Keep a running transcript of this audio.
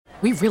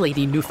We really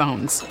need new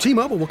phones.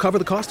 T-Mobile will cover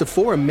the cost of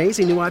 4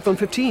 amazing new iPhone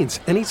 15s,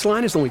 and each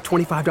line is only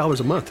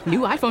 $25 a month. New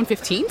iPhone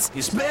 15s?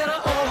 It's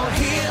better over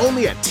here.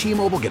 Only at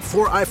T-Mobile, get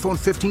 4 iPhone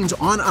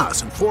 15s on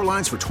us and 4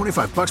 lines for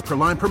 $25 per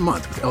line per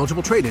month with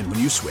eligible trade-in when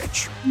you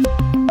switch.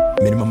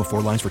 Minimum of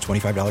 4 lines for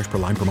 $25 per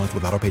line per month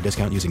with autopay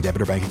discount using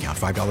debit or bank account.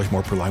 $5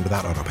 more per line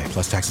without autopay,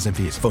 plus taxes and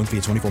fees. Phone fee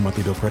at 24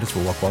 monthly bill credits for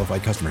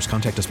well-qualified customers.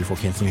 Contact us before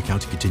canceling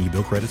account to continue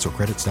bill credits or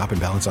credit stop and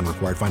balance on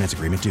required finance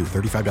agreement due.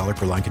 $35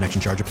 per line connection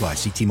charge applies.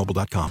 See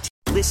T-Mobile.com.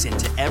 Listen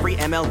to every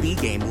MLB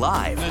game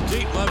live. In the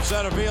deep left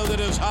center field, it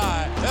is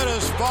high, it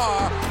is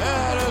far,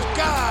 it is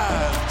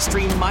gone.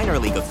 Stream minor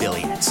league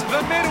affiliates.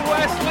 The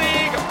Midwest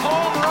League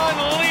home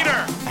run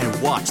leader.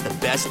 And watch the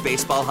best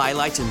baseball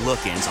highlights and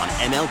look-ins on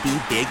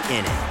MLB Big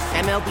Inning.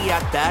 MLB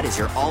At Bat is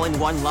your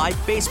all-in-one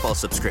live baseball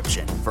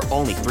subscription for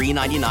only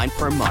 $3.99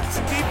 per month.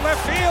 Deep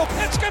left field,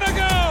 it's gonna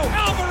go.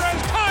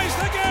 Alvarez ties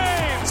the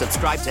game.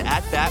 Subscribe to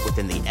At Bat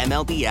within the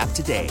MLB app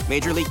today.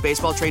 Major League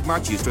Baseball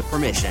trademarks used with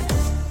permission.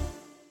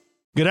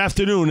 Good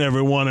afternoon,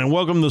 everyone, and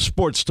welcome to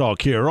Sports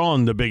Talk here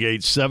on the Big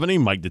 870.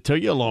 Mike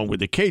Detillier, along with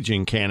the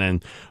Cajun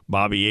Cannon,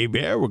 Bobby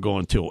Hebert. We're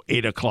going till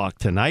 8 o'clock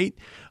tonight.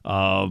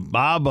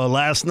 Bob,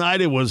 last night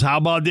it was, how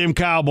about them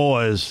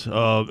Cowboys?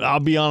 I'll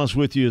be honest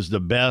with you, it's the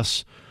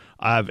best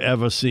I've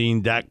ever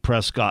seen Dak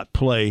Prescott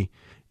play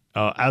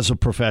as a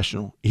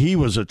professional. He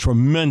was a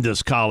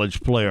tremendous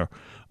college player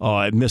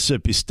at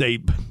Mississippi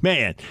State.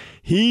 Man,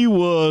 he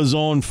was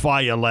on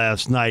fire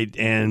last night,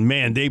 and,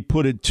 man, they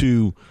put it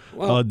to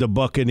the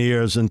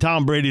Buccaneers, and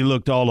Tom Brady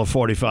looked all of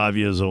 45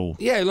 years old.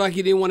 Yeah, like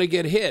he didn't want to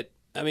get hit.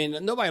 I mean,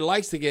 nobody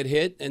likes to get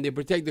hit, and they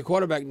protect the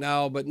quarterback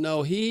now, but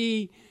no,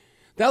 that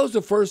was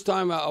the first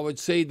time I would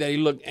say that he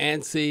looked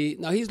antsy.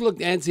 Now, he's looked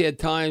antsy at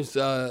times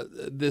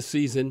this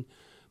season,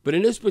 but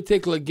in this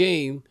particular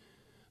game,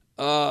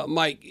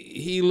 Mike,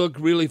 he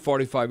looked really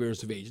 45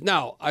 years of age.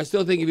 Now, I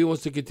still think if he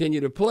wants to continue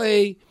to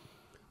play,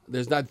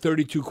 there's not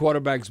 32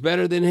 quarterbacks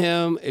better than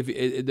him,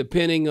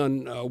 depending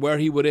on where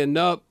he would end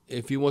up,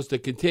 if he wants to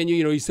continue.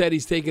 You know, he said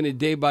he's taking it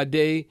day by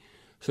day,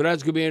 so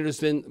that's going to be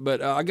interesting.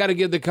 But I got to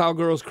give the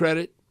Cowgirls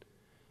credit.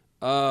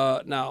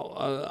 I'm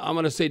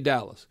going to say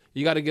Dallas.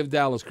 You got to give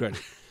Dallas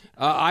credit.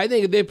 I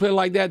think if they play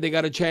like that, they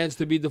got a chance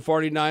to beat the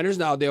 49ers.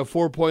 Now, they're a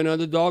 4-point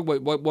underdog,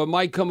 but what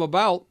might come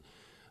about,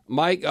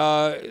 Mike,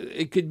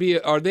 it could be,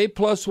 are they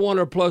 +1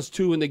 or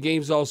 +2 when the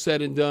game's all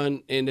said and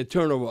done in the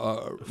turnover?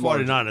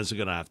 49ers are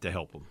going to have to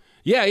help them.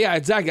 Yeah,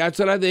 exactly. That's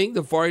what I think.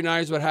 The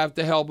 49ers would have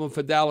to help them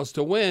for Dallas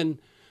to win.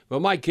 But,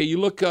 Mike, you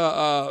look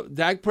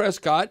Dak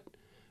Prescott,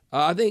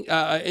 I think,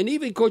 and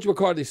even Coach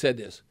McCarthy said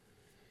this.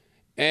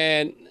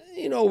 And,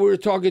 you know, we were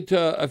talking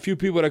to a few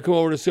people that come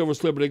over to Silver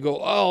Slipper. They go,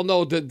 oh,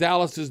 no,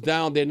 Dallas is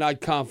down. They're not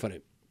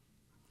confident.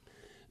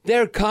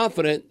 They're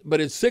confident,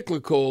 but it's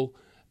cyclical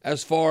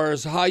as far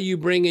as how you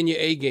bring in your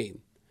A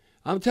game.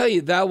 I'm telling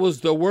you, that was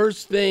the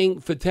worst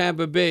thing for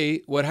Tampa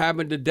Bay, what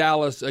happened to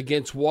Dallas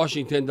against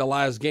Washington the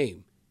last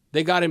game.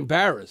 They got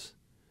embarrassed.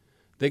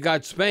 They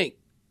got spanked.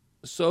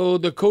 So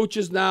the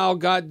coaches now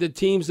got the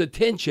team's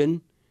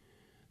attention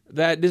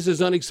that this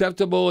is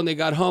unacceptable, and they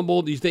got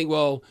humbled. You think,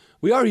 well,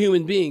 we are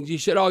human beings. You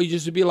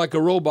just be like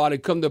a robot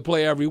and come to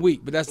play every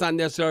week. But that's not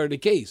necessarily the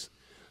case.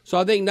 So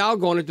I think now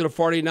going into the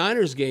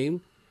 49ers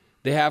game,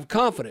 they have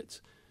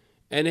confidence.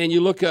 And then you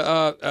look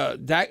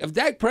at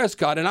Dak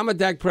Prescott, and I'm a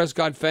Dak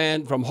Prescott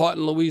fan from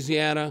Houghton,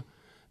 Louisiana.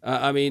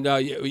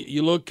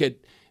 You look at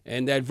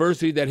and the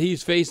adversity that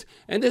he's faced,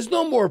 and there's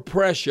no more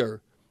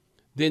pressure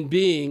than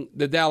being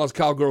the Dallas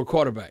Cowgirl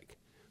quarterback.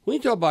 When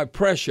you talk about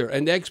pressure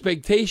and the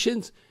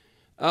expectations,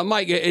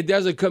 Mike, it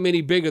doesn't come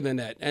any bigger than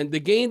that. And the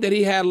game that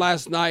he had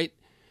last night,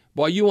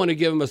 boy, you want to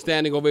give him a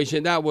standing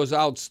ovation. That was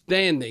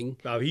outstanding.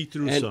 Now, he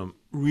threw some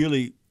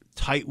really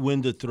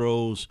tight-winded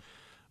throws,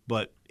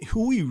 but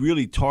who he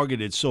really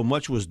targeted so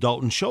much was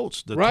Dalton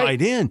Schultz, the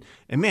tight end.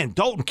 And, man,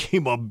 Dalton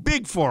came up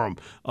big for him,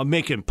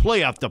 making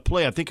play after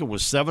play. I think it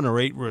was 7 or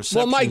 8 receptions.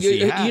 Well, Mike,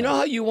 you know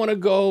how you want to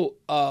go,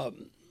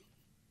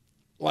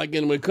 when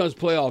it comes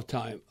playoff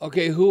time,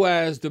 okay, who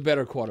has the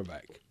better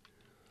quarterback?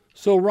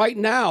 So right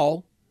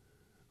now,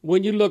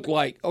 when you look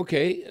look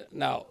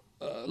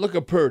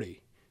at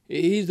Purdy.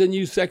 He's the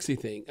new sexy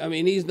thing. I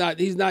mean, he's not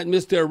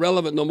Mr.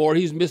 Irrelevant no more.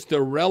 He's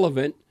Mr.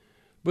 Relevant,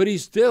 but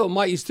he's still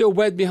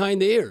wet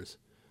behind the ears.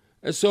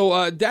 And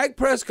so Dak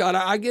Prescott,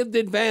 I give the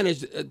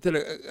advantage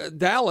to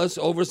Dallas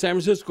over San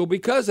Francisco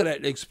because of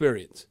that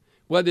experience,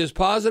 whether it's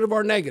positive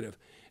or negative.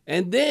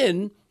 And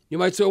then you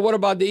might say, well, what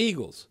about the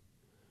Eagles?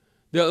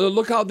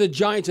 Look how the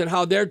Giants and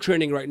how they're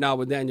trending right now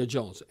with Daniel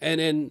Jones.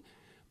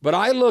 But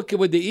I look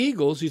with the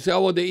Eagles, you say,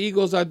 oh, well, the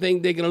Eagles, I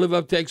think they're going to live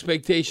up to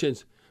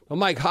expectations. But,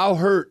 Mike, how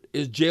hurt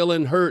is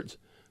Jalen Hurts'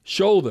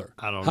 shoulder?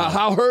 I don't know.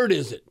 How hurt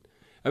is it?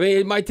 I mean,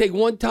 it might take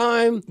one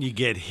time. You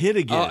get hit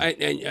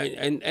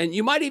again. And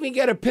you might even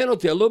get a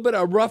penalty, a little bit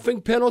of roughing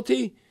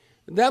penalty.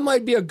 That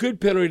might be a good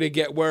penalty to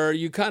get where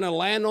you kind of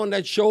land on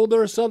that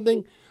shoulder or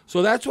something.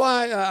 So that's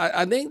why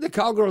I think the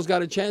Cowgirls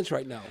got a chance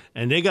right now.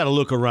 And they got to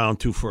look around,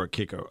 too, for a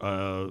kicker.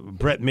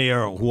 Brett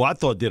Maher, who I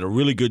thought did a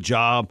really good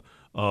job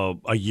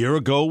a year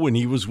ago when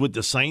he was with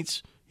the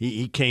Saints.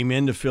 He came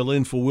in to fill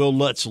in for Will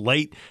Lutz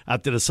late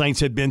after the Saints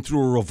had been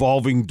through a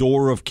revolving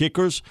door of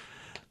kickers.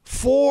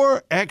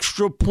 4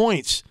 extra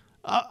points.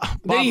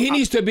 He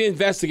needs to be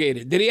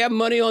investigated. Did he have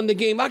money on the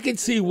game? I could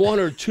see 1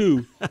 or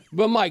 2,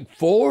 but Mike,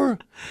 4?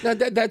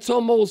 That's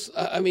almost.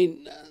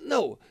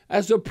 No.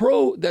 As a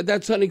pro,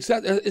 that's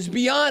unacceptable. It's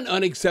beyond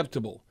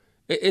unacceptable.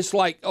 It's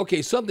like,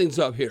 okay, something's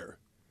up here,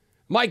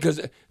 Mike. Because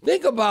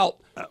think about.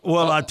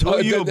 I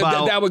told you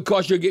about that would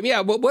cost you a game.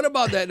 Yeah, but what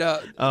about that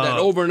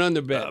over and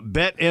under bet?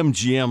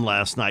 BetMGM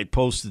last night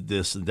posted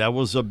this, and that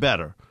was a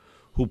bettor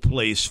who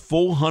placed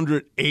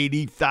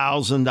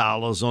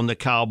 $480,000 on the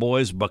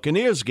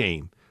Cowboys-Buccaneers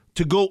game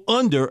to go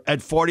under at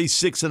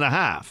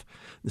 46.5.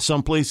 In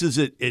some places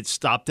it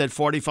stopped at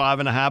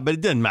 45.5, but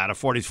it didn't matter,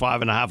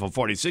 45.5 or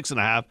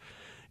 46.5.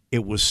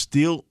 It was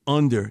still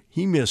under.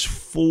 He missed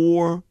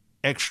 4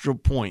 extra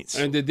points.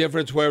 And the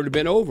difference would have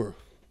been over.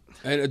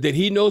 And did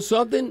he know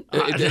something?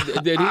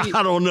 Did he?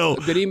 I don't know.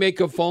 Did he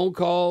make a phone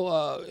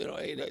call?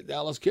 Hey,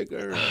 Dallas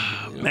kicker.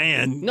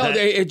 Man, no,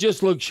 it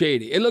just looked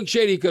shady. It looked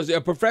shady because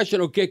a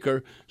professional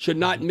kicker should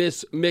not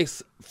miss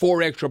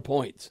 4 extra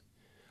points.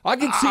 I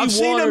can see I've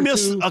seen him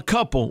miss 2. a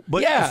couple,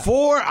 but yeah.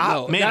 4.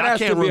 I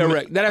can't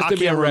remember. That has to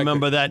be a record.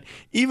 Remember that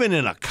even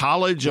in a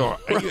college or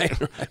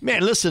right.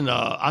 Man, listen,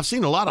 I've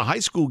seen a lot of high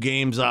school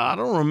games. I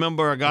don't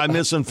remember a guy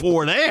missing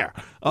 4 there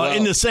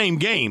in the same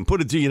game.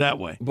 Put it to you that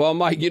way. Well,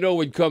 Mike,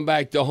 would come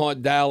back to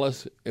haunt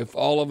Dallas if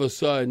all of a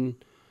sudden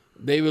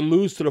they would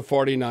lose to the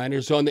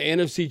 49ers on the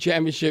NFC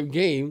Championship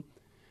game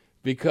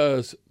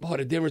because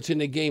the difference in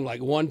the game,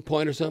 like 1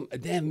 point or something, a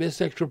damn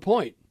missed extra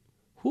point.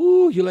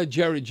 Whoo! You let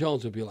Jerry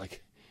Jones would be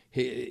like.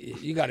 Hey,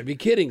 you got to be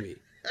kidding me.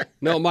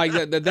 No, Mike,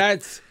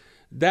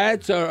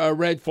 that's a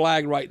red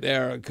flag right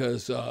there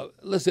because,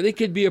 listen, it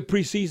could be a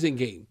preseason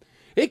game.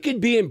 It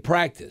could be in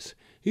practice.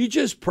 You're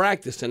just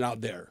practicing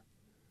out there.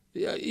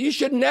 You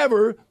should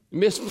never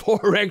miss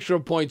 4 extra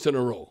points in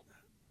a row.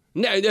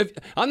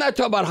 I'm not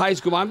talking about high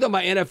school. I'm talking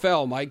about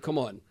NFL, Mike. Come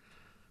on.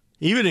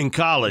 Even in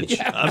college,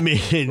 yeah. I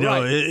mean,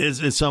 right.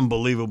 it's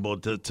unbelievable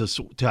to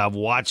have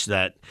watched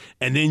that,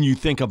 and then you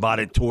think about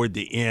it toward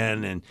the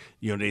end, and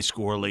they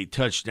score a late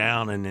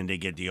touchdown, and then they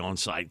get the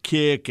onside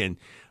kick, and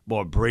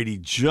Brady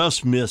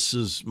just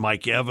misses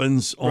Mike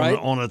Evans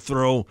on a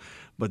throw,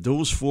 but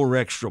those 4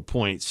 extra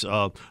points.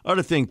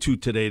 Other thing too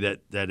today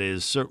that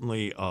is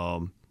certainly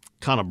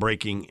kind of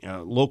breaking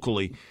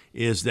locally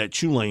is that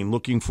Tulane,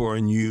 looking for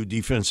a new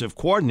defensive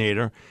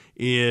coordinator,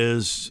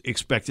 is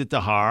expected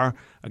to hire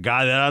a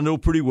guy that I know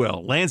pretty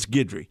well, Lance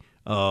Guidry,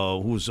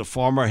 who's a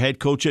former head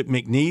coach at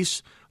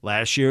McNeese.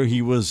 Last year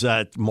he was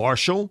at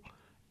Marshall,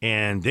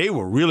 and they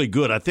were really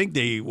good. I think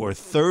they were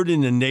 3rd in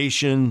the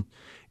nation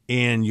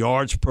in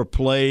yards per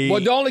play.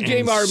 Well, the only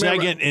game I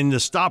remember, 2nd in the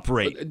stop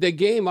rate. The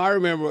game I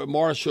remember at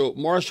Marshall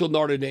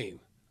Notre Dame.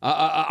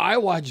 I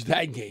watched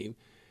that game,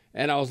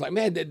 and I was like,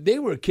 man, they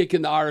were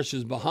kicking the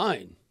Irish's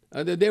behind.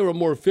 They were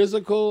more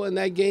physical in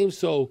that game.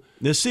 So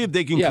let's see if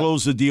they can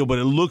close the deal. But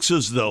it looks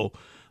as though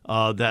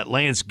that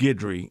Lance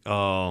Guidry,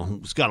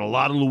 who's got a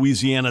lot of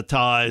Louisiana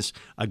ties,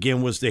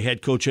 again was the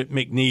head coach at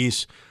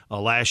McNeese.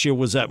 Last year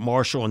was at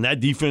Marshall, and that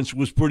defense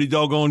was pretty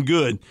doggone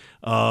good.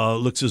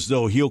 Looks as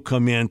though he'll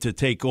come in to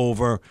take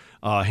over.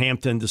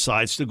 Hampton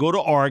decides to go to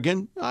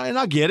Oregon, and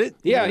I get it.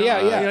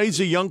 Yeah. He's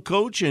a young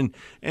coach and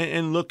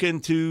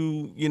looking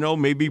to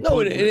maybe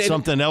put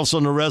something else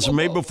on the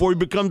resume before he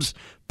becomes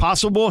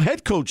possible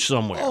head coach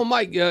somewhere. Oh,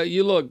 Mike,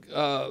 you look,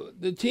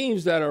 the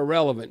teams that are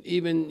relevant,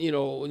 even when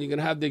you're going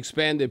to have the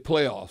expanded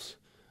playoffs,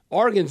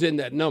 Oregon's in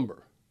that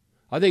number.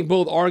 I think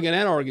both Oregon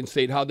and Oregon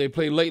State, how they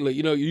play lately,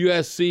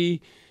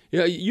 USC.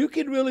 You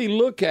could really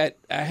look at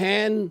a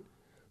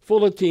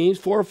handful of teams,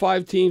 4 or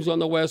 5 teams on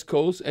the West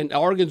Coast, and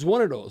Oregon's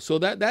one of those. So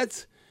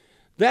that's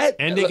that.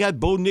 And they got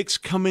Bo Nix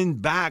coming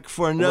back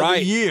for another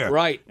year.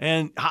 Right.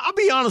 And I'll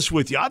be honest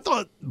with you, I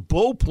thought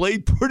Bo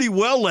played pretty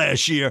well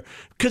last year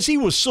because he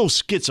was so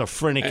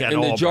schizophrenic at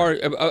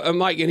Auburn.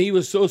 Mike, and he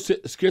was so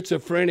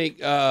schizophrenic.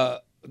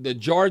 The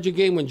Georgia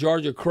game when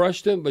Georgia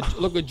crushed him, but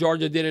look what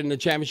Georgia did in the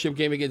championship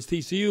game against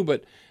TCU.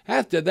 But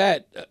after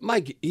that,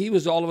 Mike, he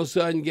was all of a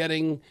sudden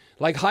getting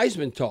like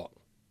Heisman talk.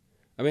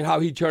 I mean,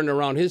 how he turned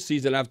around his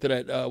season after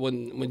that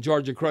when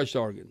Georgia crushed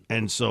Oregon.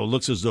 And so it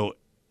looks as though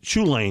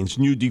Tulane's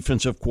new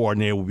defensive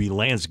coordinator will be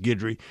Lance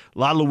Guidry. A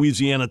lot of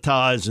Louisiana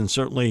ties, and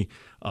certainly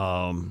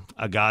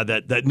a guy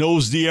that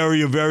knows the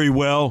area very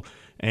well.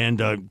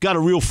 And got a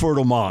real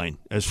fertile mind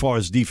as far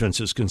as defense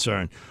is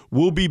concerned.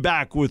 We'll be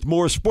back with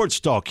more sports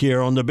talk here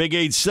on the Big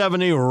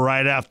 870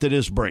 right after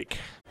this break.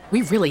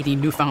 We really need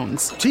new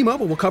phones.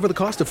 T-Mobile will cover the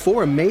cost of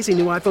 4 amazing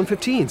new iPhone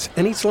 15s,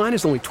 and each line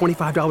is only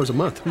 $25 a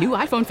month. New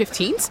iPhone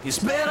 15s? It's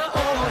better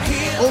over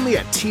here. Only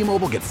at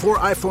T-Mobile, get 4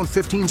 iPhone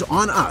 15s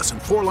on us and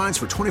 4 lines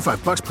for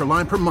 $25 per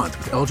line per month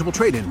with eligible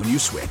trade-in when you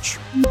switch.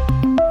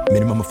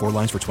 Minimum of 4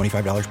 lines for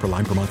 $25 per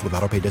line per month with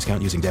autopay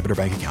discount using debit or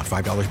bank account.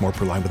 $5 more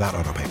per line without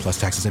autopay, plus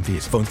taxes and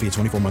fees. Phone fee at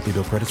 24 monthly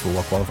bill credits for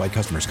well qualified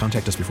customers.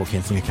 Contact us before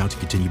canceling account to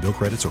continue bill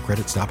credits or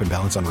credit stop and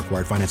balance on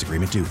required finance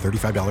agreement due.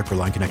 $35 per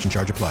line connection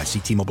charge applies. See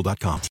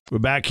T-Mobile.com. We're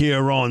back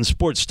here on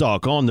Sports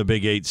Talk on the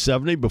Big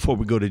 870. Before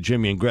we go to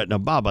Jimmy and Gretna,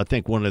 Bob, I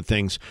think one of the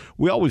things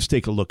we always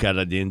take a look at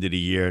the end of the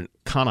year,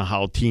 kind of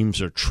how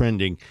teams are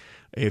trending.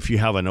 If you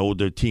have an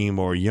older team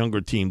or a younger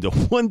team, the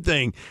one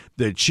thing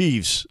the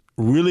Chiefs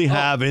really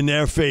have in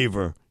their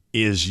favor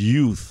is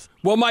youth.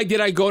 Well, Mike,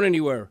 did I go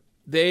anywhere?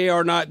 They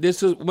are not.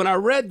 This is when I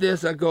read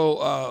this, I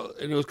go,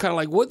 and it was kind of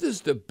like, what does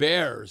the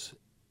Bears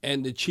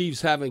and the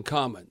Chiefs have in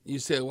common? You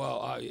say,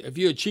 well, if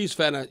you're a Chiefs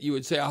fan, you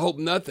would say, I hope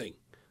nothing.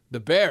 The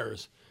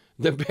Bears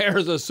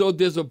are so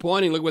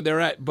disappointing. Look where they're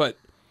at. But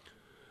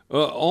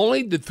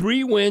only the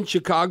 3-win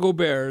Chicago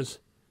Bears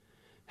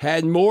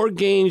had more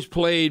games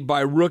played by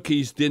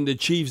rookies than the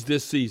Chiefs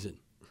this season.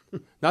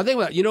 Now think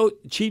about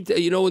it. Chiefs. They're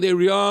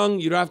young.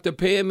 You don't have to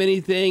pay them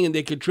anything, and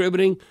they're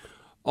contributing.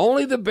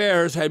 Only the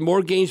Bears had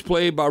more games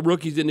played by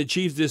rookies than the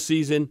Chiefs this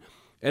season,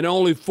 and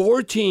only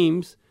 4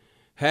 teams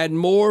had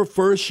more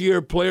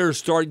first-year players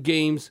start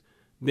games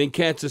than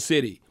Kansas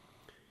City.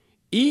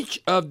 Each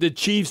of the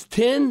Chiefs'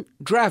 10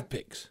 draft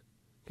picks.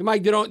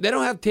 Mike, they don't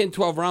have 10,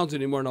 12 rounds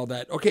anymore and all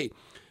that. Okay,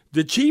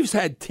 the Chiefs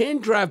had 10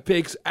 draft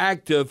picks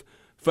active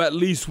for at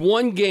least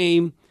one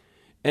game,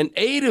 and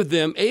 8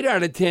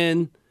 out of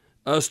 10,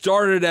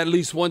 started at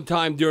least one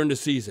time during the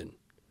season.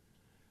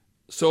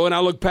 So when I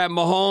look Pat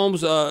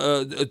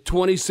Mahomes,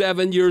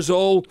 27 years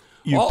old.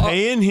 You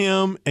paying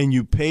him and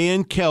you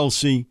paying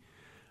Kelsey.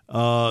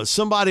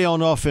 Somebody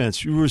on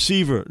offense, your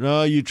receiver.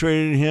 No, you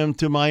traded him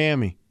to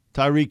Miami.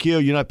 Tyreek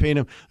Hill, you're not paying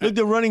him. Look,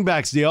 the running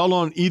backs, they all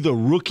on either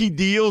rookie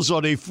deals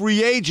or they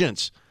free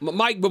agents.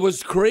 Mike, but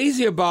what's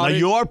crazy about now, it.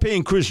 you are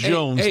paying Chris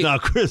Jones. Now,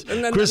 Chris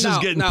is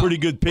getting pretty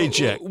good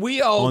paycheck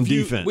on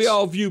defense. We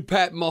all view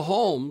Pat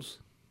Mahomes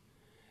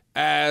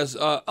as,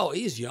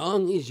 he's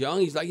young.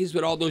 He's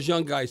with all those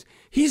young guys.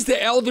 He's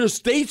the elder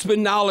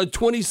statesman now at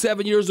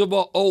 27 years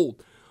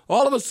old.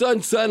 All of a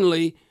sudden,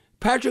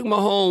 Patrick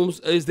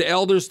Mahomes is the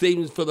elder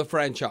statesman for the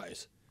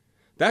franchise.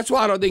 That's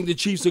why I don't think the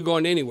Chiefs are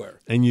going anywhere.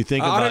 And you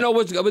think I don't know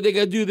what they're going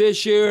to do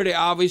this year. They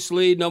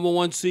obviously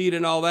 #1 seed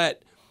and all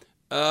that.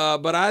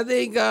 But I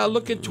think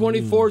look at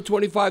 24,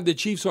 25, the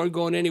Chiefs aren't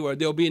going anywhere.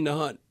 They'll be in the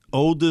hunt.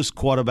 Oldest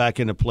quarterback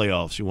in the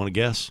playoffs. You want to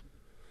guess?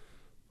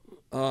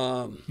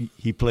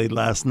 He played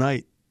last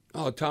night.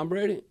 Oh, Tom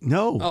Brady?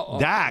 No,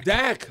 Dak.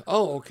 Dak.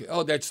 Oh, okay.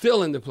 Oh, that's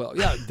still in the playoffs.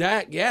 Yeah,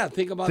 Dak. Yeah,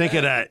 think about that. Think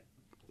of that.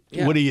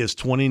 Yeah. What he is,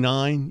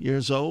 29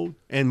 years old?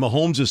 And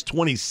Mahomes is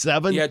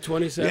 27? Yeah,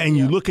 27. And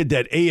you look at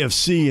that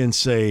AFC and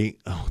say,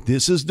 oh,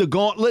 this is the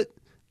gauntlet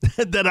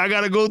that I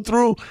got to go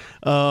through?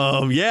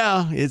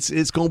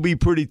 It's going to be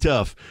pretty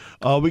tough.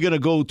 We're going to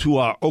go to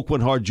our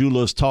Oakland Heart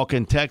Jewelers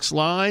talking text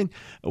line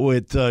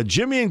with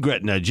Jimmy and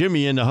Gretna.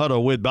 Jimmy in the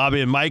huddle with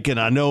Bobby and Mike. And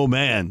I know,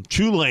 man,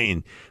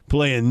 Tulane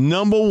playing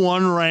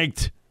 #1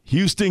 ranked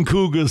Houston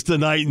Cougars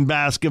tonight in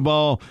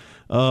basketball.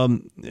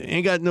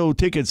 Ain't got no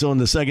tickets on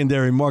the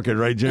secondary market,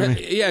 right,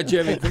 Jimmy? Yeah,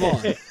 Jimmy, come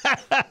on.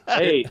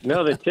 Hey,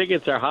 no, the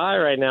tickets are high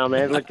right now,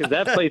 man. Look, 'cause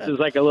that place is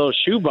like a little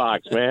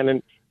shoebox, man.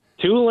 And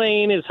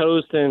Tulane is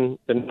hosting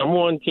the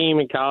 #1 team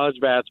in college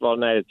basketball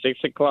tonight at 6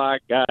 o'clock,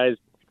 guys.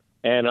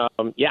 And, I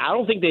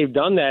don't think they've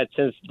done that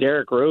since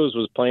Derrick Rose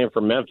was playing for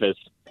Memphis.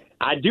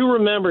 I do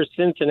remember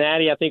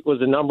Cincinnati, I think, was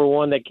the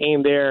 #1 that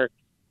came there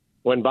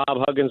when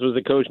Bob Huggins was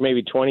the coach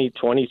maybe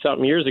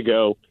 20-something years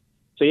ago.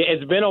 So, yeah,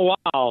 it's been a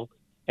while.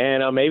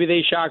 And maybe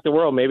they shocked the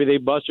world. Maybe they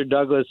Buster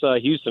Douglas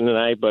Houston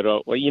tonight. But,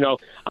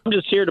 I'm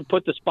just here to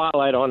put the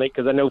spotlight on it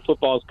because I know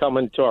football's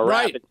coming to a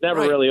wrap. It's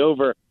never really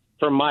over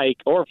for Mike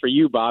or for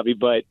you, Bobby.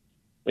 But,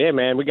 yeah,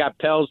 man, we got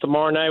Pels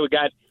tomorrow night.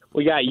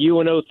 We got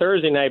UNO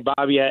Thursday night,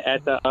 Bobby,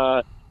 at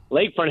the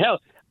Lakefront. Hell,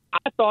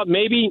 I thought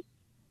maybe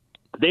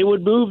they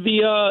would move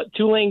the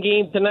Tulane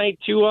game tonight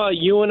to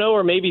UNO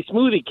or maybe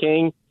Smoothie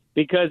King,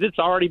 because it's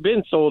already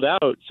been sold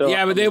out. So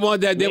yeah, but they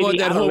want that. They want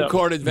that home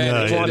court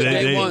advantage.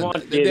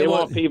 They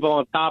want people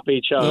on top of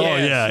each other. Oh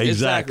yeah,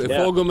 exactly. Yeah.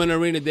 Fogelman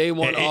Arena. They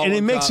want all. And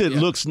it makes it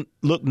look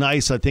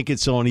nice. I think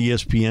it's on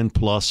ESPN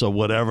Plus or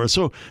whatever.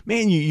 So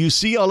man, you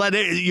see all that.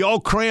 You all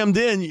crammed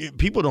in.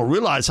 People don't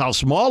realize how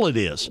small it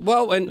is.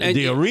 Well, and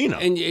the arena.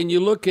 And you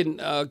look in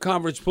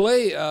conference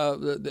play.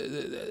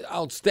 The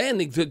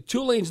outstanding.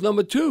 Tulane's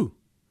 #2.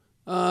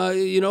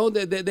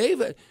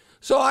 They've.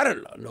 So I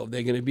don't know if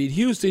they're going to beat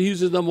Houston.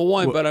 Houston's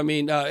 #1, but I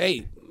mean,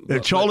 hey.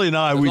 Charlie and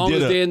I, we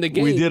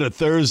did a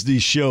Thursday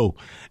show,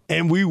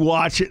 and we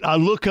watch it. I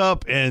look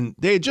up, and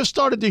they had just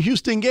started the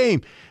Houston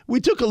game.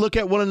 We took a look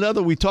at one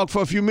another. We talked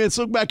for a few minutes.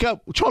 Look back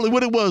up, Charlie.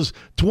 What it was,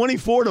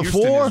 24-4.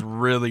 Houston is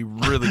really,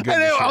 really good.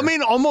 And I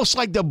mean, almost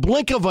like the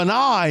blink of an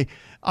eye.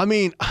 I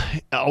mean,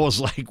 I was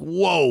like,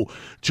 whoa,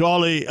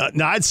 Charlie.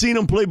 Now, I'd seen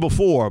them play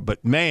before,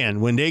 but, man,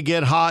 when they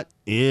get hot,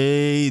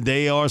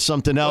 they are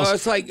something else. Well,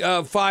 it's like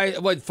Phi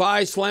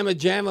Slamma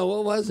Jamma.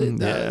 What was it?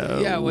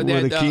 With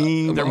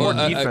they're more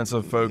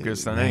defensive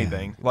focused than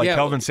anything. Like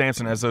Kelvin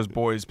Sampson has those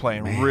boys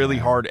playing really really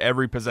hard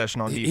every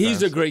possession on defense.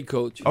 He's a great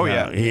coach. Oh,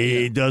 yeah.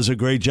 He does a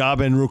great job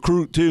and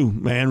recruit, too,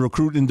 man.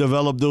 Recruit and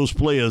develop those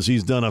players.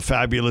 He's done a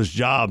fabulous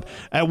job.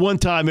 At one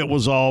time, it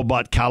was all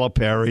about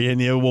Calipari,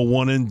 and they were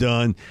one and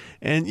done.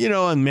 And,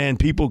 man,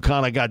 people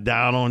kind of got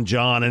down on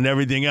John and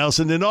everything else.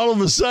 And then all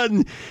of a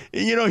sudden,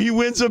 he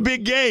wins a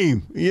big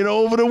game,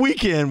 over the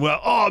weekend.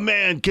 Well, oh,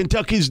 man,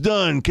 Kentucky's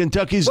done.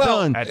 Kentucky's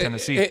done. At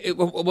Tennessee.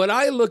 When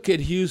I look at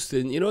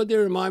Houston, they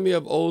remind me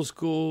of old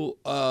school,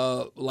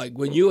 like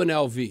when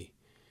UNLV.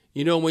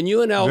 When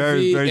UNLV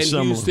very, very and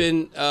similar.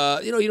 Houston,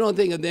 you don't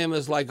think of them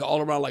as like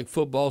all around like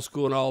football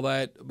school and all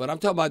that. But I'm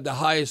talking about the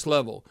highest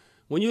level.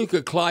 When you look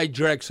at Clyde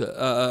Drexler,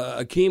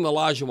 Akeem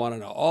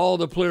Olajuwon, all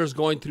the players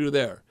going through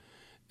there.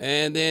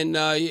 And then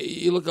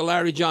you look at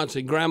Larry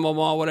Johnson,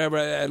 Grandmama, whatever,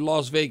 at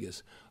Las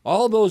Vegas.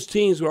 All those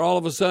teams where all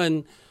of a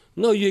sudden,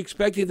 you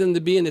expected them to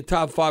be in the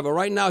top 5. But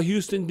right now,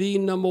 Houston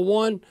being number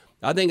 1,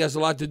 I think that's a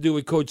lot to do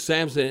with Coach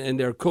Sampson and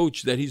their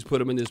coach that he's put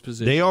them in this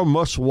position. They are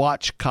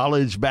must-watch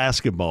college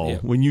basketball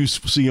when you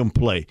see them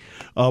play.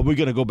 We're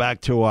going to go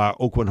back to our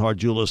Oakland Heart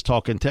Jewelers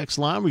talking text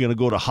line. We're going to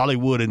go to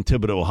Hollywood and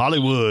Thibodeau.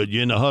 Hollywood,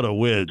 you're in the huddle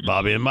with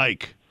Bobby and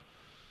Mike.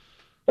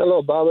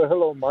 Hello, Bobby.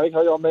 Hello, Mike.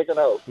 How y'all making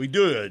out? We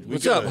good.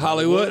 What's up,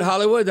 Hollywood?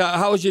 Hollywood,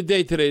 how was your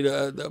day today?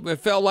 It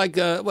felt like,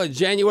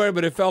 January,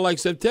 but it felt like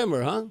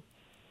September, huh?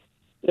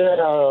 Yeah,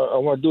 I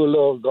want to do a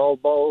little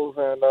golf balls,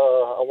 and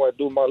I want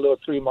to do my little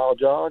 3-mile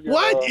jog. And,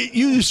 What?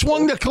 You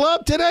swung the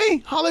club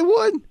today,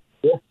 Hollywood?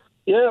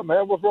 Yeah,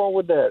 man. What's wrong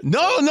with that?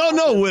 No.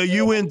 Well,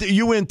 you in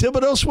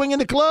Thibodeau swinging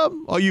the club,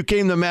 or you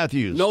came to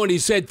Matthews? No, and he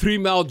said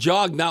 3-mile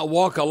jog, not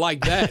walk. I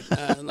like that.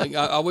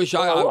 I wish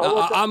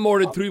I'm more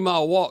than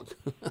 3-mile walk.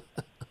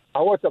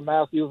 I went to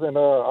Matthews, and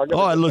I got.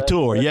 Oh, at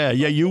Latour. Yeah.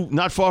 You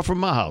not far from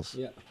my house.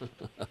 Yeah.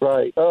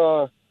 Right.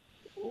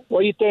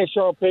 Where you think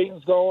Sean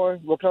Payton's going?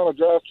 What kind of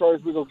draft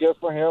choice we gonna get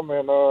for him,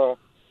 and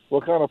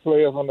what kind of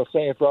players on the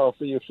Saints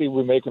roster you see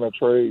we're making a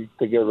trade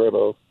to get rid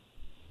of?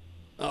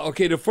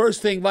 Okay, the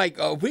first thing, Mike,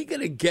 are we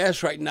gonna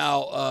guess right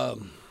now?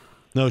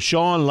 No,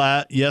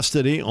 Sean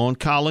yesterday on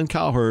Colin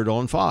Cowherd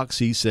on Fox,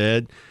 he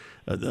said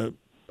the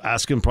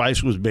asking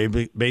price was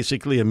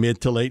basically a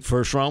mid to late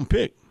first-round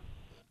pick.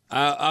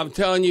 I'm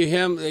telling you,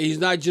 he's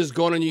not just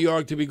going to New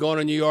York to be going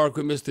to New York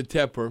with Mr.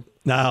 Tepper.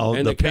 Now,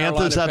 the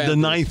Panthers have the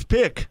 9th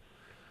pick.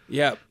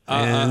 Yeah.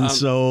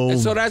 So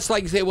that's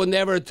like, say,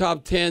 never a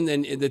top 10,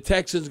 and the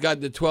Texans got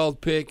the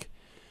 12th pick.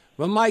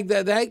 But, Mike,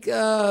 I think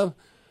Mr.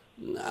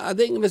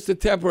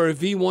 Tepper,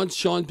 if he wants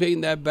Sean Payton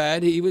that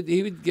bad, he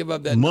would give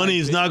up that money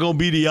is not going to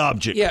be the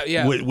object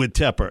with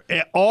Tepper.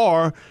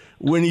 Or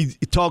when he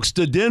talks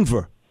to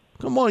Denver.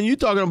 Come on, you're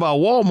talking about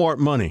Walmart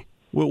money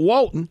with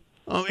Walton.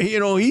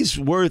 He's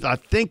worth, I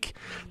think,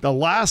 the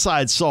last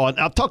I saw it.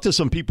 I've talked to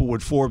some people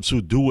with Forbes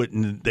who do it,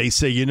 and they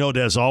say,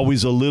 there's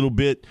always a little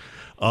bit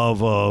of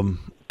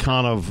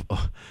kind of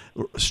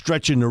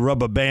stretching the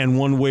rubber band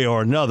one way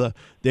or another.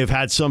 They've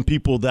had some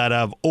people that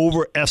have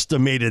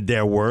overestimated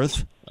their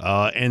worth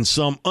and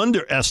some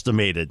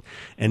underestimated,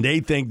 and they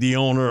think the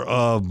owner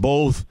of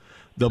both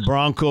the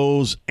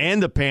Broncos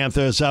and the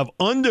Panthers have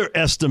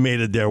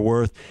underestimated their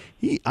worth.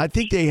 I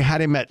think they had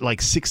him at like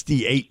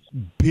 $68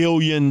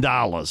 billion.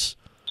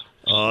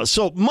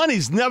 So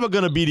money's never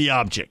going to be the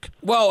object.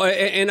 Well,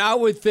 and I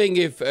would think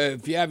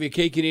if you have your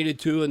cake and eat it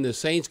too, and the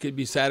Saints could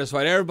be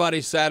satisfied,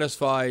 everybody's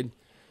satisfied,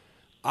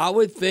 I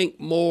would think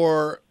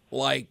more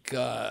like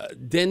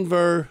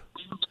Denver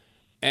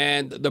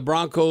and the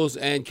Broncos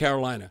and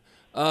Carolina.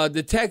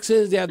 The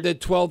Texans, they have the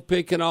 12th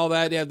pick and all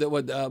that. They have the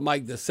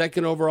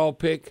 2nd overall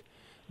pick.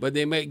 But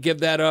they may give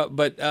that up.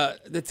 But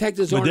the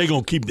Texans aren't. But they're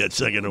going to keep that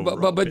 2nd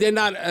overall. But they're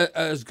not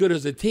as good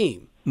as a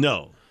team.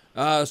 No.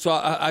 So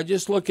I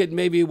just look at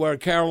maybe where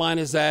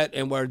Carolina's at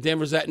and where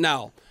Denver's at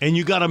now. And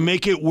you got to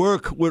make it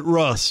work with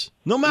Russ.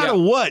 No matter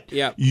what.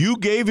 Yeah. You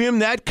gave him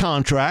that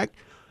contract,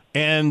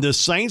 and the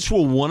Saints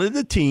were one of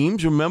the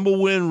teams. Remember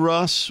when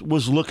Russ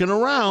was looking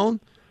around,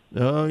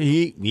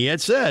 he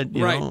had said,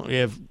 you know,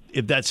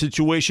 if that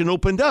situation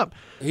opened up.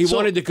 He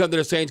wanted to come to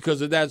the Saints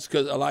because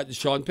I like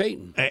Sean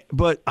Payton.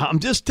 But I'm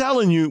just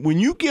telling you, when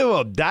you give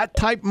up that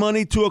type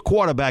money to a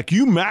quarterback,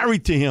 you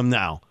married to him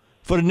now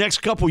for the next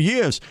couple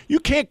years. You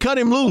can't cut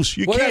him loose.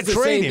 You can't trade him. That's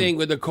the same thing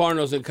with the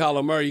Cardinals and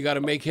Kyler Murray. You got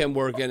to make him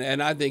work,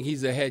 and I think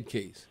he's a head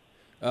case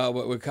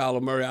with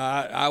Kyler Murray.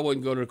 I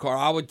wouldn't go to the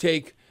Cardinals. I would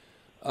take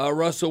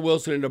Russell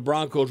Wilson and the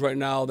Broncos right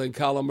now than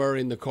Kyler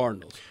Murray and the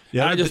Cardinals.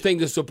 I just think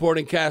the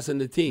supporting cast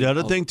and the team. The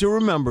other thing to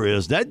remember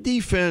is that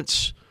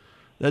defense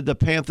that the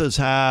Panthers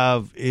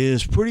have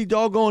is pretty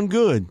doggone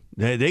good.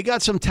 They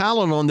got some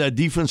talent on that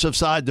defensive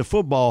side of the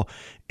football.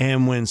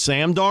 And when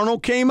Sam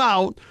Darnold came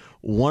out,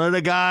 one of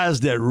the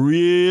guys that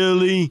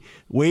really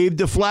waved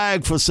the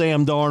flag for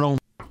Sam Darnold,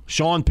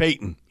 Sean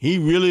Payton. He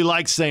really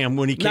liked Sam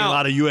when he came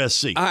out of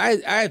USC.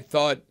 I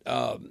thought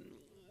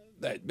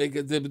that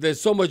because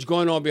there's so much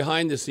going on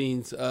behind the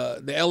scenes,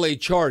 the L.A.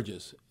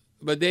 Chargers,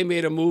 but they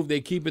made a move.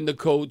 They're keeping the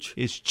coach.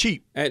 It's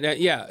cheap. And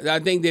I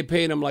think they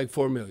paid him like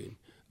 $4 million.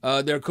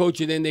 They're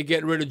coaching, then they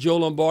get rid of Joe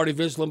Lombardi,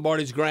 Vince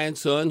Lombardi's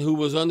grandson, who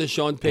was under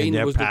Sean Payton,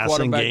 and who was the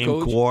quarterback game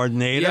coach.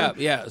 Coordinator.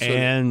 Yeah. So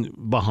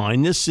and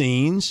behind the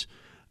scenes,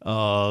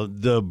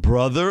 the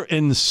brother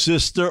and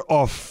sister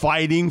are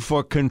fighting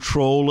for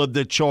control of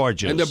the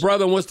Chargers. And the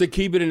brother wants to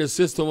keep it, and the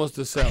sister wants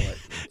to sell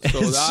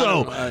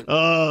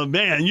it.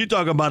 Man, you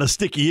talk about a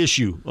sticky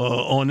issue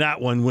on that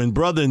one when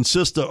brother and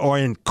sister are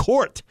in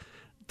court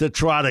to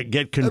try to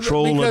get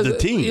control of the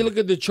team. You look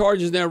at the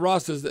Chargers and their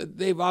rosters;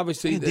 they've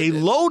obviously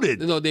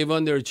loaded. No, they've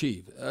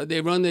underachieved.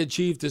 They've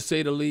underachieved, to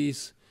say the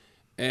least.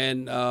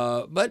 And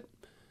but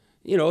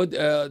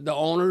the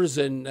owners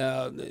and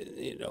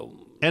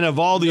and of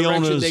all the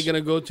owners they're going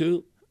to go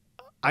to.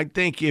 I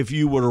think if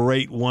you were to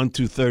rate 1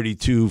 to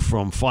 32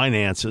 from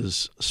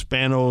finances,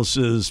 Spanos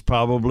is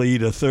probably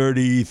either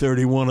 30,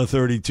 31, or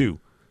 32.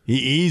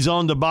 He's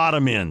on the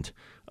bottom end.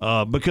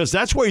 Because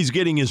that's where he's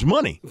getting his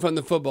money. From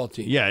the football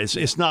team. Yeah,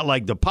 it's not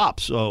like the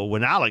Pops.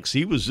 When Alex,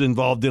 he was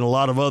involved in a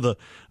lot of other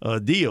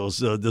deals.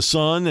 The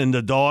son and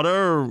the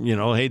daughter,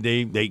 hey,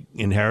 they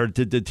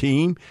inherited the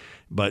team.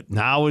 But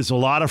now there's a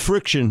lot of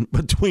friction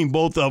between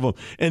both of them.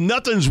 And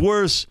nothing's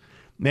worse,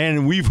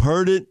 man, we've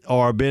heard it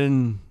or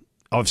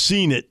I've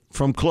seen it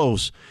from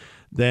close,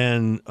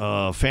 than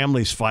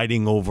families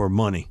fighting over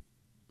money.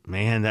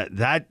 Man,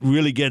 that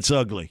really gets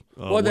ugly.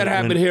 That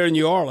happened here in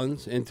New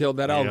Orleans until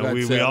that all got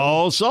settled. We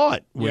all saw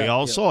it. We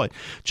all saw it.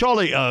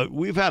 Charlie,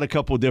 we've had a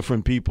couple of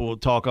different people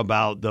talk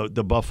about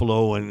the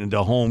Buffalo and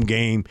the home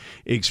game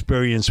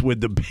experience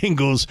with the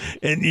Bengals,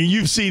 and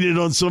you've seen it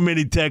on so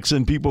many texts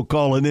and people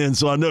calling in,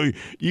 so I know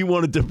you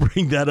wanted to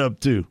bring that up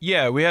too.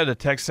 Yeah, we had a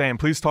text saying,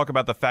 please talk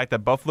about the fact that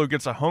Buffalo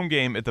gets a home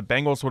game. If the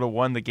Bengals would have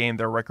won the game,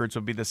 their records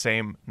would be the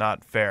same.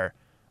 Not fair.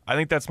 I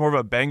think that's more of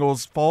a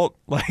Bengals fault.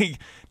 Like,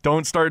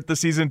 don't start the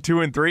season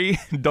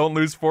 2-3, don't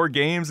lose 4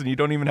 games, and you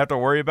don't even have to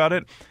worry about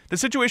it. The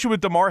situation with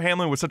DeMar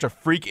Hamlin was such a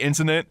freak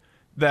incident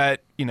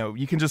that,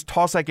 you can just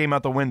toss that game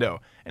out the window.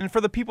 And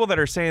for the people that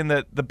are saying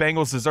that the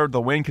Bengals deserved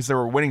the win because they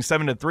were winning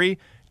 7-3,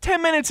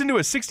 10 minutes into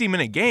a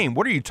 60-minute game,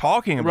 what are you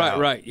talking about?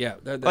 Right, yeah.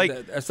 That's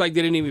like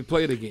they didn't even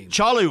play the game.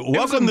 Charlie,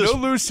 welcome to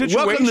no-lose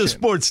situation. Welcome to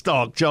Sports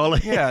Talk,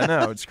 Charlie. Yeah,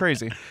 no, it's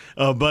crazy.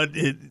 But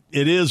it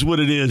is what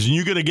it is. And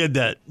you're going to get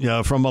that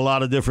from a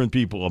lot of different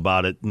people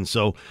about it. And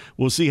so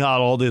we'll see how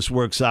all this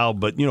works out.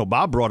 But,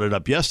 Bob brought it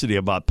up yesterday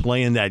about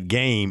playing that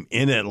game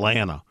in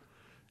Atlanta.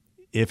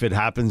 If it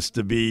happens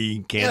to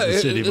be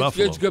Kansas City,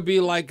 Buffalo. It's going to be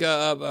like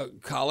a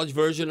college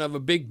version of a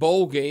big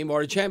bowl game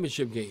or a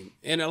championship game.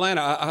 In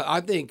Atlanta,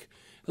 I think,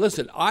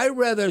 listen, I'd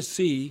rather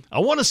see. I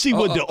want to see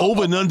what the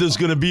over and under is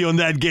going to be on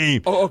that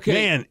game. Oh, okay.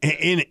 Man,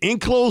 in an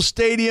enclosed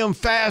stadium,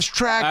 fast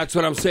track. That's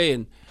what I'm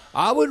saying.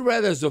 I would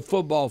rather, as a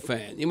football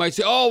fan, you might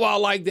say, I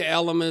like the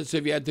elements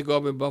if you had to go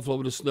up in Buffalo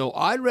with the snow.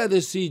 I'd rather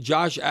see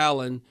Josh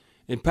Allen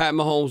and Pat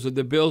Mahomes, if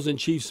the Bills and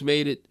Chiefs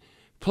made it,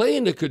 play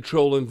in the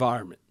control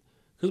environment.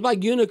 Because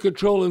like unit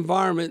control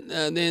environment,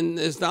 then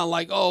it's not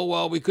like,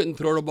 we couldn't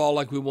throw the ball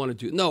like we wanted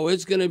to. No,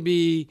 it's going to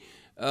be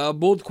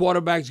both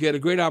quarterbacks get a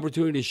great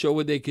opportunity to show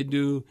what they could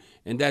do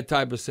in that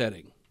type of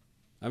setting.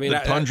 I mean,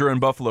 the tundra in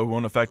Buffalo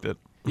won't affect it.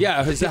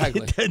 Yeah,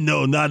 exactly.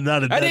 No, not at that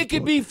point. And it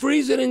could be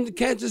freezing in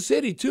Kansas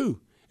City, too.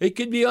 It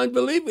could be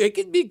unbelievable. It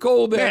could be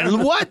cold there.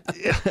 Man, what?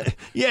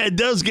 Yeah, it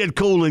does get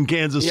cold in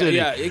Kansas City.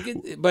 Yeah,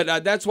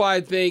 but that's why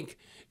I think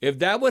if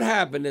that would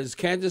happen, as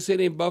Kansas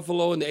City and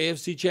Buffalo in the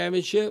AFC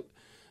Championship,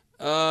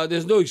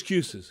 there's no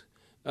excuses.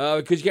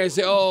 Because you can't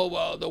say,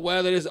 the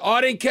weather is.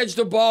 I didn't catch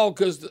the ball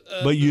because.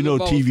 But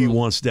TV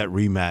wants that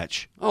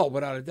rematch. Oh,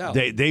 without a doubt.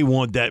 They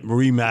want that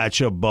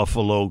rematch of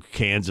Buffalo,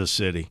 Kansas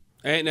City.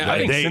 And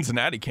I think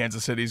Cincinnati,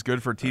 Kansas City is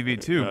good for TV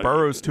too.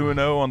 Burrow's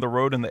 2-0 on the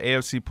road in the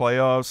AFC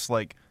playoffs.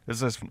 Like,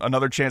 this is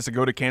another chance to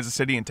go to Kansas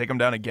City and take them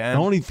down again.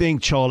 The only thing,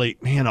 Charlie,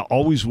 man, I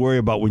always worry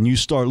about when you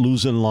start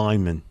losing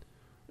linemen.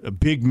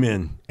 Big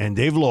men, and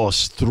they've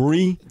lost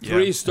 3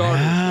 starters.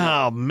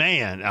 Oh,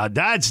 man,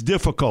 that's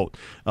difficult.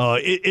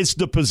 It's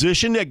the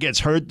position that gets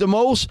hurt the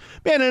most.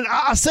 Man, and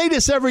I say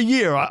this every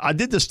year. I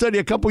did the study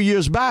a couple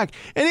years back,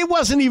 and it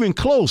wasn't even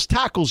close.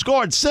 Tackles,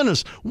 guards,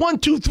 centers, 1,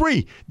 2,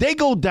 3. They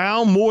go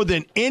down more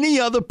than any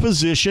other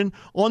position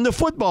on the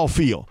football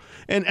field.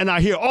 And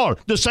I hear,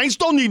 the Saints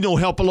don't need no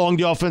help along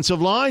the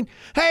offensive line.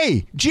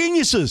 Hey,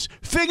 geniuses,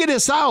 figure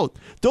this out.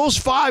 Those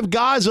 5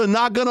 guys are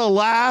not going to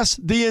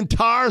last the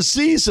entire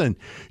season.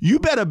 You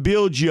better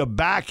build your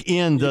back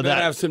end of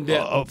that. Have some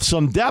depth.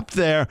 Some depth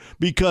there,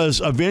 because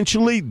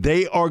eventually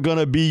they are going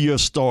to be your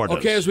starters.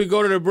 Okay, as we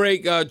go to the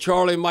break,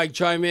 Charlie and Mike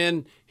chime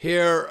in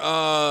here.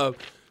 To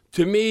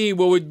me,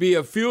 what would be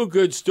a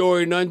feel-good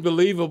story and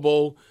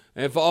unbelievable,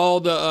 and for all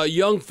the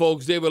young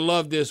folks, they would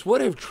love this. What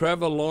if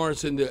Trevor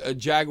Lawrence and the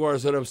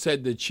Jaguars had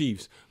upset the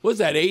Chiefs? What's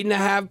that,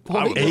 8.5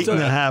 points?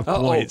 8.5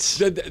 points.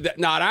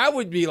 Now, that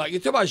would be like,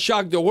 it's about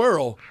shock the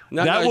world.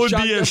 That would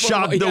be a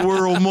shock the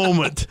world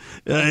moment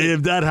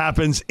if that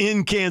happens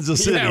in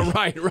Kansas City. Yeah,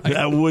 right.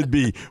 That would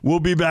be. We'll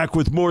be back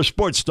with more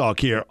Sports Talk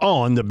here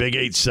on the Big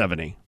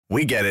 870.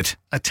 We get it.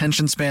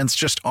 Attention spans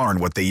just aren't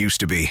what they used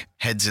to be.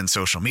 Heads in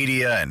social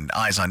media and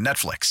eyes on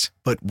Netflix.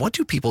 But what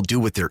do people do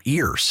with their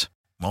ears?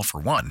 Well,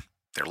 for one,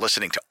 They're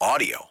listening to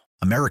audio.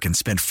 Americans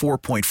spend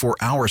 4.4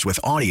 hours with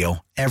audio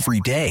every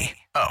day.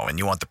 Oh, and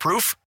you want the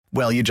proof?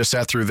 Well, you just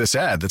sat through this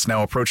ad that's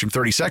now approaching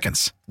 30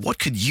 seconds. What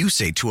could you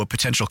say to a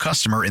potential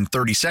customer in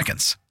 30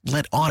 seconds?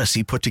 Let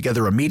Odyssey put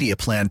together a media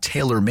plan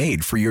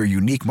tailor-made for your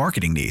unique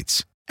marketing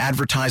needs.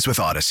 Advertise with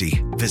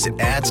Odyssey. Visit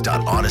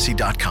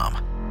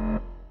ads.odyssey.com.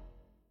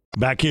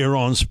 Back here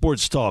on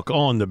Sports Talk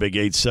on the Big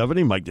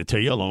 870, Mike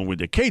Detillier along with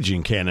the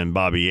Cajun Cannon,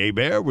 Bobby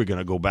Hebert. We're going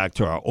to go back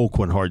to our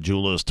Aucoin Hart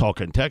Jewelers talk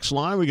and text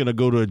line. We're going to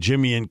go to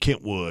Jimmy in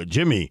Kentwood.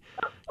 Jimmy,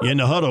 you're in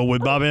the huddle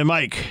with Bobby and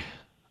Mike.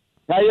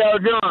 How y'all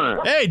doing?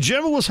 Hey,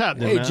 Jimmy, what's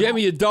happening, man? Hey,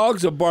 Jimmy, your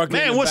dogs are barking.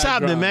 Man, what's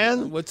happening,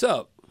 man? What's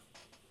up?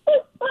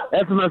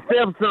 That's my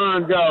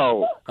stepson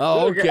dog.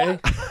 Oh, okay.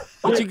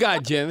 What you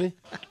got, Jimmy?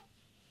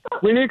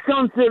 When it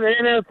comes to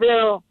the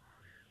NFL,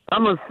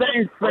 I'm a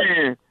Saints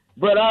fan,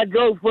 but I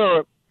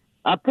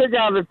pick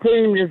out a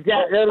team that's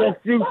got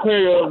LSU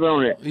players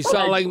on it. You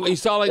sound like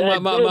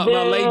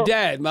my late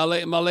dad.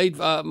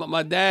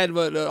 My dad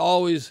would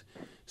always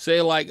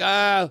say like,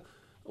 I'm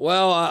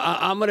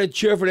gonna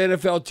cheer for the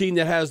NFL team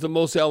that has the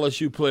most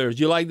LSU players.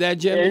 You like that,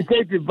 Jimmy? And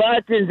take the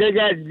Vikings. They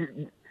got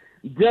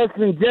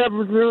Justin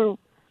Jefferson,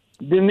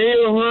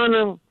 Daniil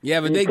Hunter. Yeah,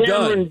 but they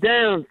Cameron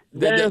done.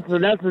 So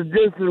that's a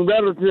distant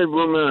relative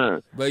of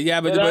mine. But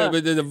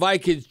the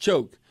Vikings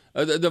choked.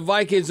 The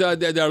Vikings,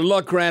 their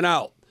luck ran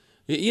out.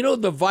 You know,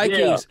 the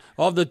Vikings,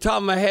 off the top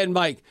of my head,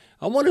 Mike,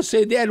 I want to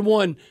say they had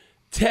won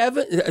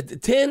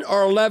 10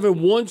 or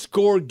 11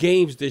 one-score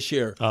games this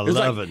year.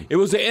 11. It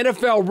was an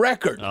NFL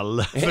record.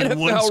 11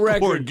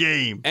 one-score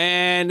game.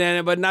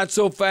 But not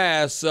so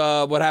fast.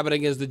 What happened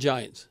against the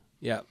Giants?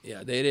 Yeah,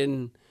 they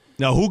didn't.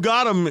 Now, who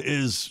got them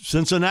is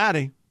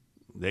Cincinnati.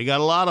 They got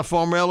a lot of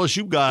former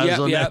LSU guys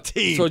on that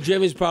team. So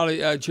Jimmy's probably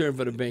cheering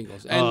for the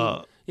Bengals.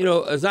 And,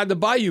 it's not the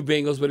Bayou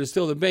Bengals, but it's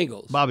still the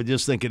Bengals. Bobby,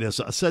 just think of this.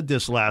 I said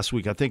this last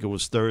week. I think it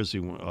was Thursday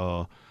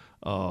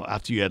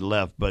after you had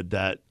left, but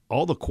that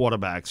all the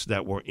quarterbacks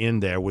that were in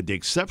there, with the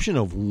exception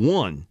of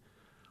one,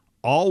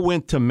 all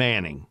went to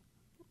Manning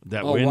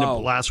that were in the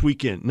last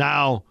weekend.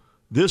 Now,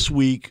 this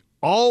week,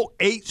 all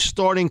 8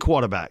 starting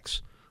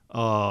quarterbacks,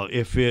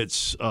 if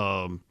it's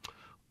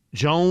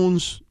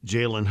Jones,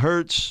 Jalen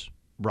Hurts,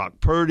 Brock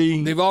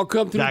Purdy, they've all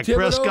come through Dak Thibodeau?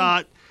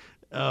 Prescott,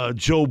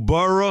 Joe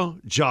Burrow,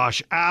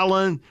 Josh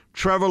Allen,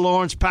 Trevor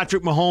Lawrence,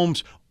 Patrick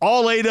Mahomes.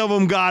 All 8 of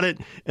them got it.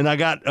 And I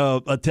got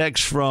a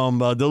text from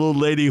the little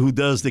lady who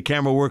does the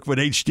camera work with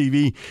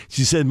HTV.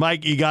 She said,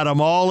 Mike, you got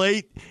them all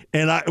 8,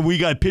 and we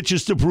got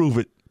pictures to prove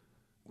it.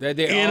 That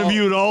they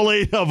interviewed all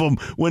 8 of them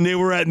when they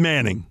were at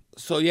Manning.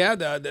 So,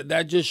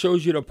 that just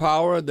shows you the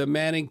power of the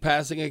Manning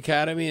Passing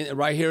Academy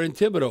right here in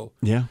Thibodaux.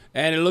 Yeah.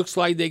 And it looks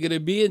like they're going to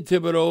be in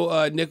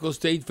Thibodaux, Nicholls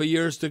State, for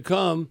years to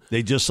come.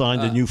 They just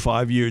signed a new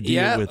 5-year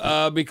deal with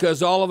it.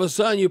 Because all of a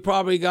sudden you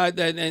probably got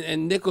that,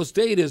 and Nicholls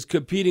State is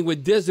competing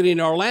with Disney in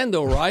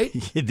Orlando, right?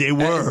 They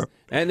were.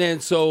 And then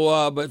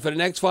but for the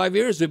next 5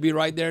 years, they'll be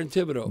right there in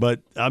Thibodaux.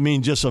 But, I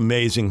mean, just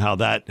amazing how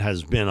that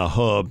has been a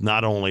hub.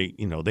 Not only,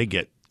 they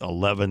get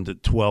 11 to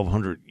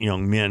 1,200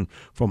 young men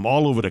from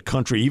all over the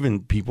country, even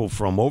people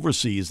from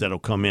overseas that'll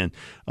come in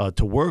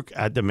to work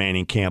at the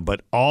Manning camp. But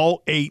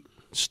all 8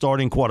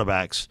 starting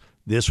quarterbacks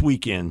this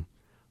weekend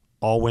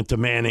all went to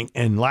Manning.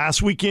 And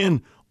last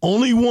weekend,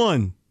 only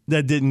one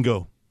that didn't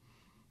go,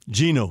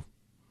 Geno.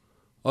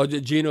 Oh,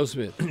 Geno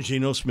Smith.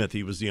 Geno Smith,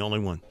 he was the only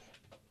one.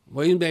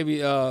 Well, he maybe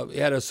he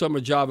had a summer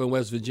job in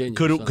West Virginia.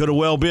 Could have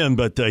well been,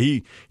 but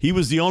he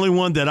was the only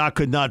one that I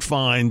could not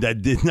find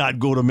that did not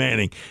go to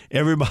Manning.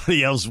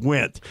 Everybody else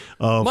went.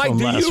 Mike, from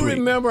last do you week.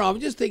 remember?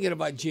 I'm just thinking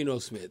about Geno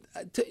Smith.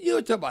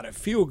 You talk about a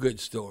feel-good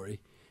story.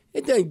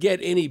 It doesn't get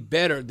any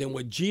better than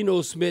what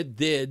Geno Smith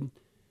did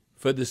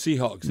for the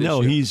Seahawks this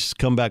year. He's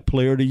comeback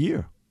player of the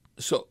year.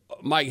 So,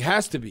 Mike,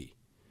 has to be.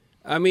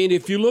 I mean,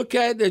 if you look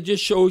at it, it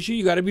just shows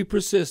you got to be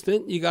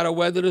persistent. You got to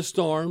weather the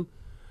storm.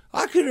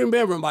 I can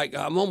remember, Mike,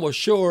 I'm almost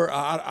sure,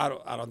 I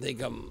don't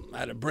think I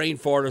had a brain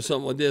fart or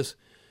something with this.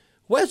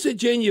 West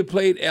Virginia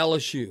played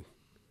LSU,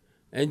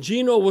 and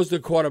Geno was the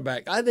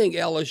quarterback. I think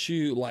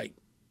LSU,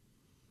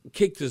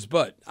 kicked his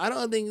butt. I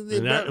don't think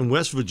and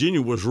West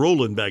Virginia was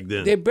rolling back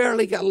then. They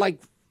barely got,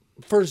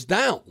 first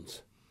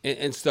downs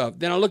and stuff.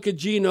 Then I look at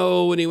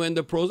Geno when he went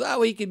to pros.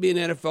 Oh, he could be an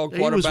NFL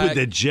quarterback. He was with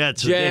the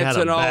Jets and they had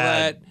a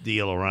bad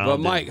deal around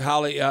But, Mike,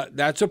 Holly,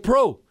 that's a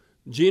pro.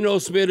 Geno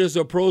Smith is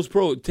a pro's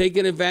pro,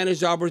 taking advantage of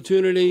the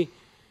opportunity.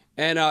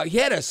 And he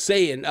had a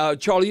saying,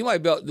 Charlie, you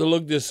might be able to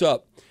look this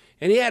up.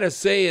 And he had a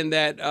saying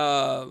that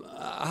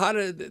how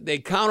did they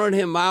counted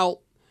him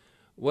out,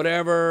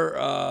 whatever,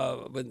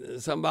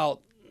 but something about,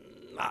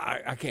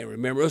 I can't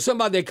remember. It was something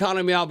about they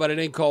counted me out, but I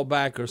didn't call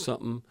back or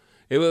something.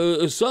 It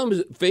was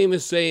some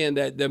famous saying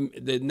that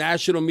the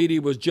national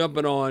media was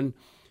jumping on.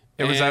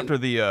 It was after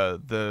the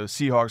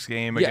Seahawks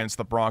game against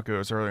the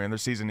Broncos earlier in the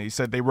season. He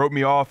said, they wrote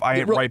me off. I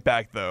ain't right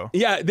back, though.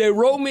 Yeah, they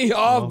wrote me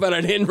off, but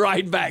I didn't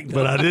write back, though.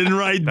 But I didn't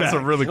write back. That's a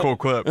really cool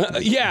clip.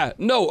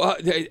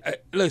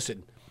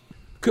 Listen,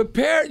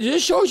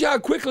 this shows you how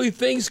quickly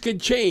things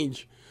could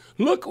change.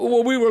 Look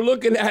what we were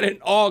looking at in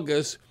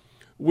August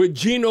with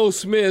Geno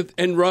Smith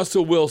and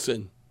Russell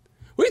Wilson.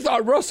 We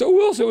thought Russell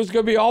Wilson was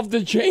going to be off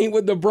the chain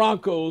with the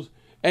Broncos,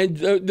 and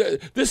the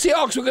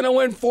Seahawks were going to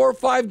win 4 or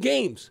 5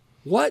 games.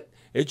 What?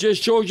 It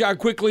just shows you how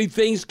quickly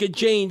things can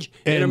change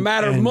in a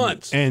matter of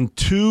months. And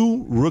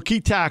 2 rookie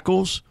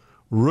tackles,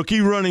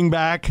 rookie running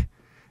back,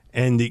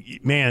 and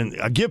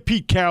I give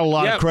Pete Carroll a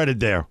lot of credit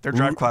there. Their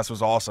draft class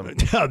was awesome.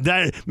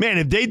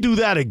 If they do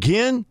that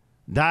again,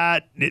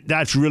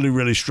 that's really,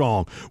 really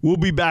strong. We'll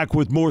be back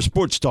with more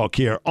sports talk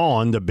here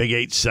on the Big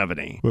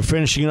 870. We're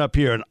finishing up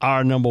here in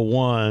our number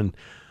 1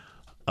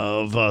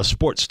 of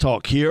sports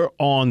talk here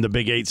on the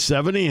Big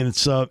 870, and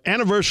it's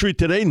anniversary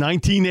today,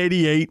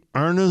 1988,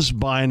 Ernest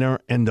Byner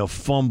and the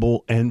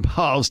fumble. And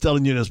I was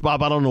telling you this,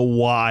 Bob, I don't know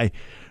why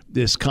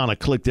this kind of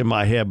clicked in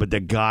my head, but the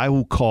guy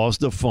who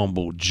caused the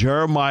fumble,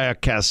 Jeremiah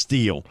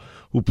Castile,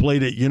 who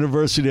played at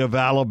University of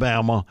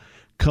Alabama,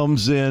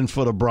 comes in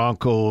for the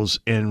Broncos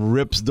and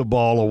rips the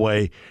ball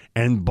away.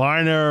 And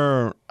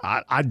Byner,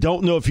 I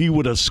don't know if he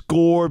would have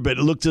scored, but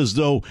it looked as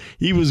though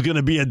he was going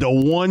to be at the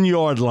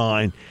 1-yard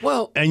line.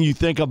 Well, and you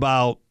think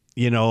about,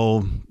 the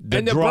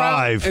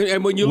drive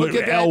and when you look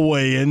at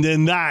Elway, and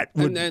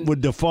then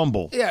with the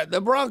fumble. Yeah,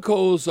 the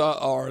Broncos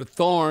are a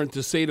thorn,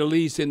 to say the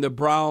least, in the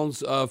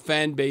Browns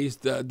fan base,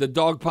 the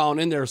dog pound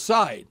in their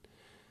side.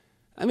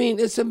 I mean,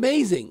 it's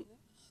amazing.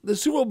 The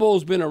Super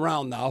Bowl's been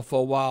around now for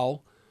a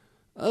while.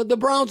 The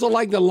Browns are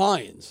like the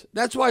Lions.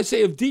 That's why I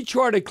say if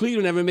Detroit or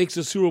Cleveland ever makes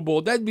a Super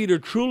Bowl, that'd be the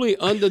truly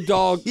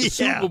underdog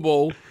Super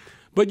Bowl.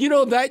 But,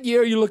 that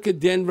year you look at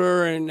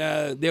Denver, and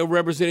they're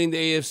representing the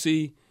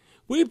AFC.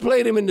 We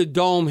played them in the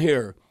Dome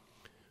here.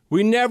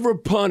 We never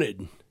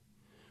punted.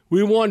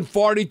 We won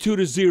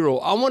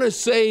 42-0. I want to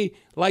say,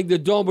 like the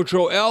Dome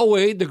Patrol,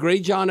 Elway, the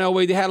great John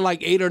Elway, they had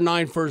like 8 or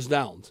 9 first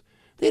downs.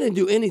 They didn't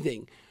do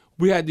anything.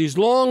 We had these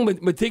long,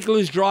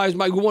 meticulous drives.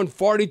 Mike, we won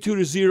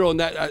 42-0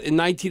 in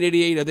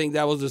 1988. I think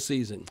that was the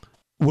season.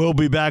 We'll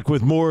be back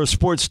with more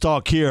sports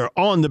talk here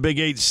on the Big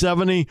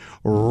 870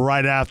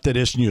 right after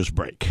this news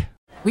break.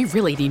 We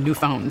really need new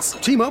phones.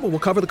 T-Mobile will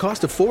cover the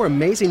cost of 4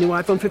 amazing new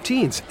iPhone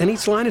 15s, and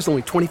each line is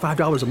only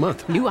 $25 a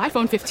month. New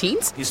iPhone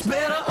 15s? It's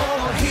better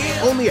over here.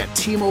 Only at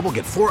T-Mobile,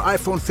 get 4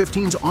 iPhone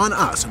 15s on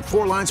us and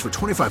 4 lines for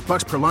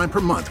 $25 per line per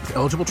month with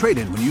eligible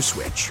trade-in when you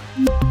switch.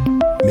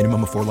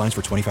 Minimum of 4 lines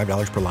for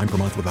 $25 per line per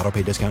month with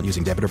autopay discount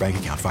using debit or bank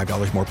account.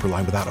 $5 more per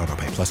line without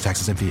autopay, plus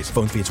taxes and fees.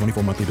 Phone fee at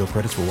 24 monthly bill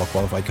credits for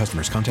well-qualified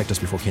customers. Contact us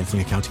before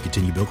canceling account to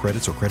continue bill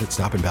credits or credit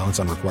stop and balance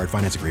on required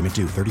finance agreement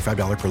due.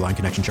 $35 per line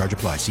connection charge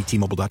applies. See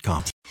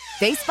T-Mobile.com.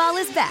 Baseball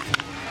is back,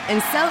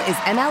 and so is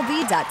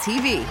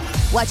MLB.tv.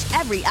 Watch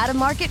every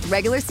out-of-market,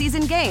 regular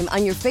season game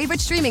on your favorite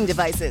streaming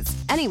devices.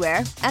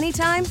 Anywhere,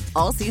 anytime,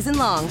 all season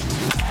long.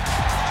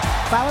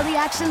 Follow the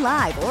action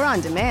live or on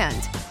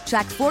demand.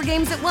 Track 4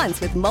 games at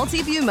once with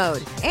multi-view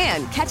mode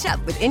and catch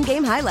up with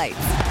in-game highlights.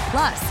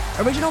 Plus,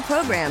 original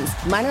programs,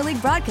 minor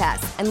league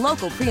broadcasts, and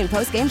local pre- and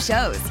post-game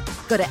shows.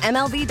 Go to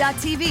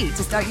MLB.tv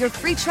to start your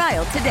free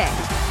trial today.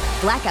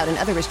 Blackout and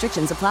other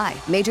restrictions apply.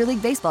 Major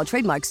League Baseball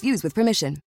trademarks used with permission.